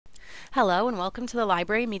Hello and welcome to the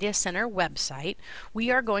Library Media Center website.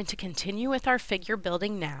 We are going to continue with our figure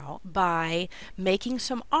building now by making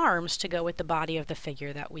some arms to go with the body of the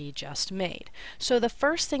figure that we just made. So the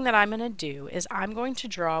first thing that I'm going to do is I'm going to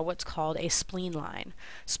draw what's called a spleen line.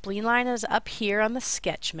 Spleen line is up here on the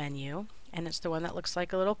sketch menu, and it's the one that looks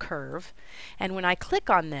like a little curve. And when I click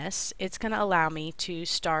on this, it's going to allow me to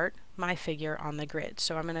start my figure on the grid.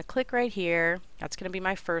 So I'm going to click right here. That's going to be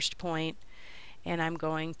my first point. And I'm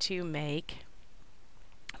going to make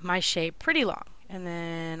my shape pretty long, and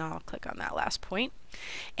then I'll click on that last point.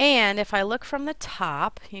 And if I look from the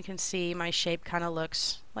top, you can see my shape kind of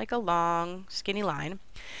looks like a long skinny line.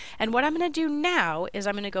 And what I'm going to do now is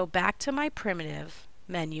I'm going to go back to my primitive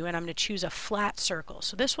menu and I'm going to choose a flat circle.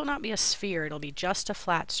 So this will not be a sphere, it'll be just a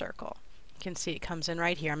flat circle. You can see it comes in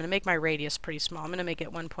right here. I'm going to make my radius pretty small. I'm going to make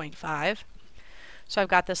it 1.5. So I've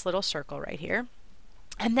got this little circle right here.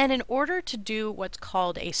 And then in order to do what's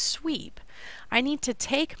called a sweep, I need to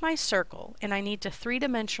take my circle and I need to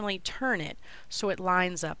three-dimensionally turn it so it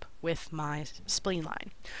lines up with my spleen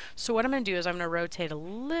line. So what I'm going to do is I'm going to rotate a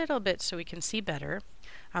little bit so we can see better.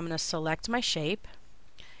 I'm going to select my shape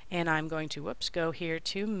and I'm going to, go here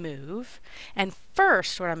to move. And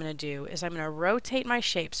first what I'm going to do is I'm going to rotate my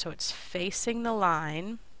shape so it's facing the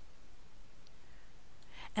line.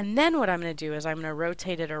 And then what I'm going to do is I'm going to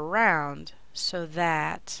rotate it around so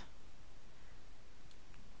that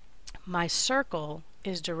my circle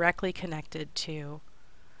is directly connected to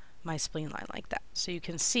my spleen line like that. So you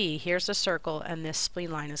can see here's the circle and this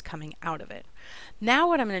spleen line is coming out of it. Now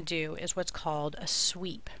what I'm going to do is what's called a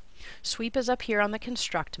sweep. Sweep is up here on the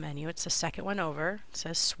construct menu. It's the second one over. It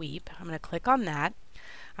says sweep. I'm going to click on that.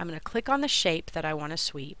 I'm going to click on the shape that I want to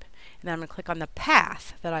sweep, and then I'm going to click on the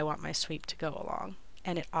path that I want my sweep to go along.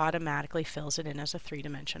 And it automatically fills it in as a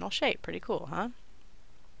three-dimensional shape. Pretty cool, huh?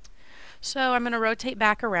 So I'm going to rotate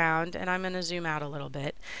back around and I'm going to zoom out a little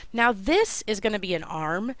bit. Now this is going to be an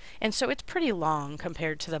arm, and so it's pretty long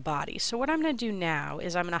compared to the body. So what I'm going to do now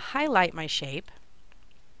is I'm going to highlight my shape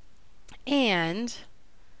and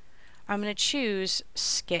I'm going to choose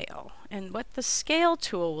scale. And what the scale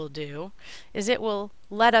tool will do is it will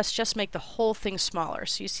let us just make the whole thing smaller.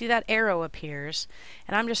 So you see that arrow appears,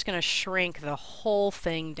 and I'm just going to shrink the whole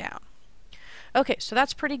thing down. Okay, so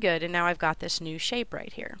that's pretty good, and now I've got this new shape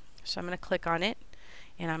right here. So I'm going to click on it,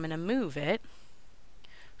 and I'm going to move it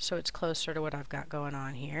so it's closer to what I've got going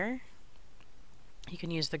on here. You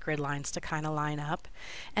can use the grid lines to kind of line up.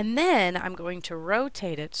 And then I'm going to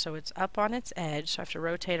rotate it so it's up on its edge. So I have to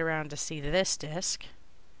rotate around to see this disc.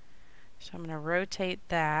 So I'm going to rotate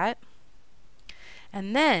that.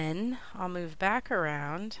 And then I'll move back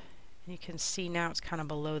around. You can see now it's kind of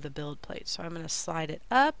below the build plate. So I'm going to slide it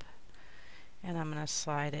up and I'm going to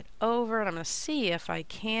slide it over, and I'm going to see if I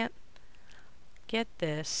can't get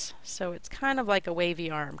this so it's kind of like a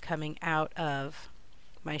wavy arm coming out of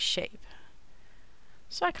my shape.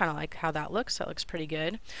 So I kind of like how that looks. That looks pretty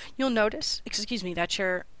good. You'll notice, excuse me, that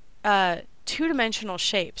your two-dimensional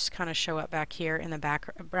shapes kind of show up back here in the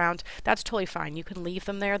background. That's totally fine. You can leave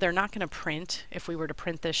them there. They're not going to print if we were to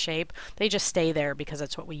print this shape. They just stay there because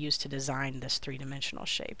that's what we use to design this three-dimensional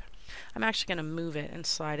shape. I'm actually going to move it and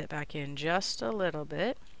slide it back in just a little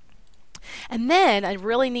bit. And then a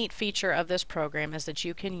really neat feature of this program is that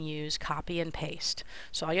you can use copy and paste.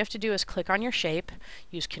 So all you have to do is click on your shape,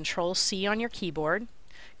 use Control-C on your keyboard,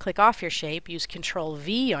 click off your shape, use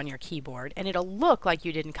Control-V on your keyboard, and it'll look like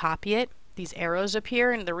you didn't copy it. These arrows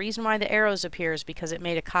appear, and the reason why the arrows appear is because it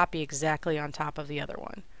made a copy exactly on top of the other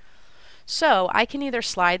one. So I can either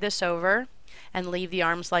slide this over and leave the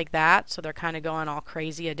arms like that, so they're kind of going all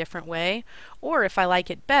crazy a different way, or if I like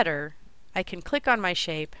it better, I can click on my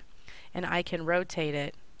shape and I can rotate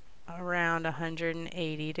it around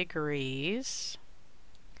 180 degrees.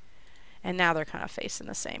 And now they're kind of facing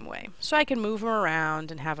the same way. So I can move them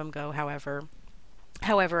around and have them go however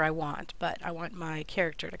I want, but I want my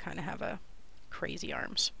character to kind of have a crazy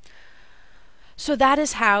arms. So that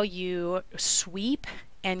is how you sweep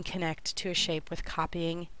and connect to a shape with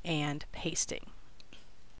copying and pasting.